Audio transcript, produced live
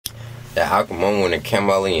That awkward moment when it came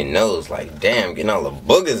all in your nose, like damn, getting all the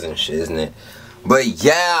boogers and shit, isn't it? But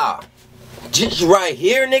yeah, just right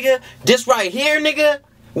here, nigga. This right here, nigga.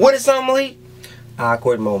 What is something, Malik?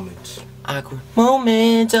 Awkward moments. Awkward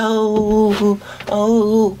moments. Oh,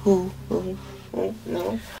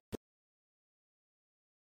 no.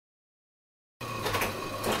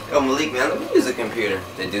 Yo, Malik, man, let me use the computer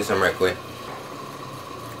to do something right quick.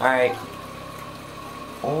 Alright.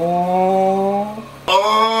 Oh,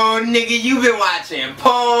 nigga, you been watching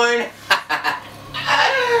porn.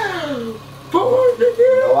 Porn, nigga.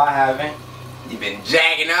 No, I haven't. You been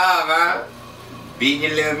jacking off, huh? Beating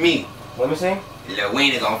your little meat. Let me see. Your little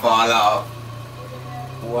wiener gonna fall off.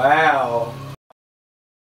 Wow.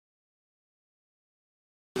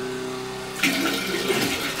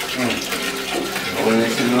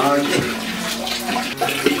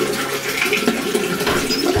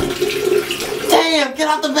 Damn, get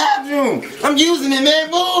out the bathroom. I'm using it, man.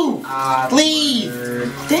 Move. Please.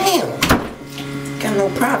 Damn. Got no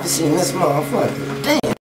privacy in this motherfucker.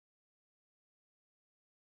 Damn.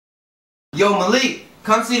 Yo, Malik,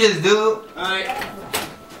 come see this dude. Alright.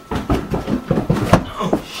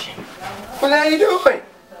 Oh, shit. What the hell you doing?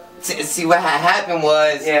 See what had happened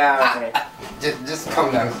was... Yeah, okay. Just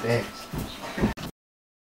come downstairs.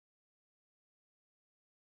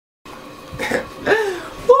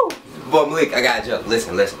 Woo! Boy, Malik, I got a joke.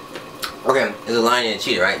 Listen. Okay, there's a lion and a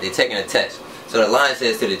cheetah, right? They're taking a test. So the lion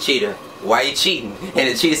says to the cheetah, "Why you cheating?" And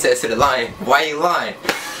the cheetah says to the lion, "Why you lying?"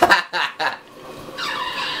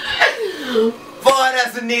 Boy,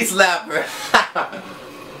 that's a knee slapper.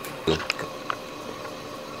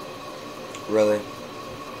 Really?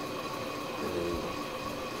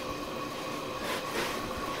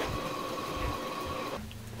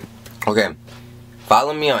 Okay,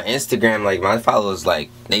 follow me on Instagram. Like my followers, like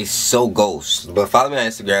they so ghost. But follow me on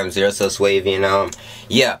Instagram, ZeroSussWavy, and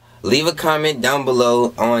yeah, leave a comment down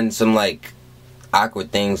below on some like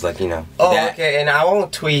awkward things, like you know. Oh, okay, and I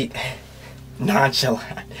won't tweet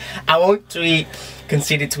nonchalant. I won't tweet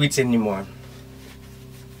conceited tweets anymore.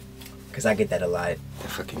 Cause I get that a lot.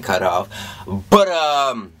 Fucking cut off. But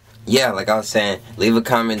yeah, like I was saying, leave a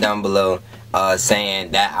comment down below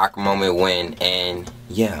saying that awkward moment when, and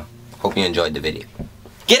yeah, hope you enjoyed the video.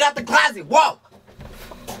 Get out the closet, whoa!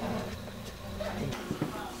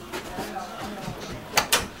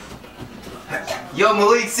 Yo,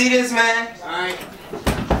 Malik, see this, man? Alright.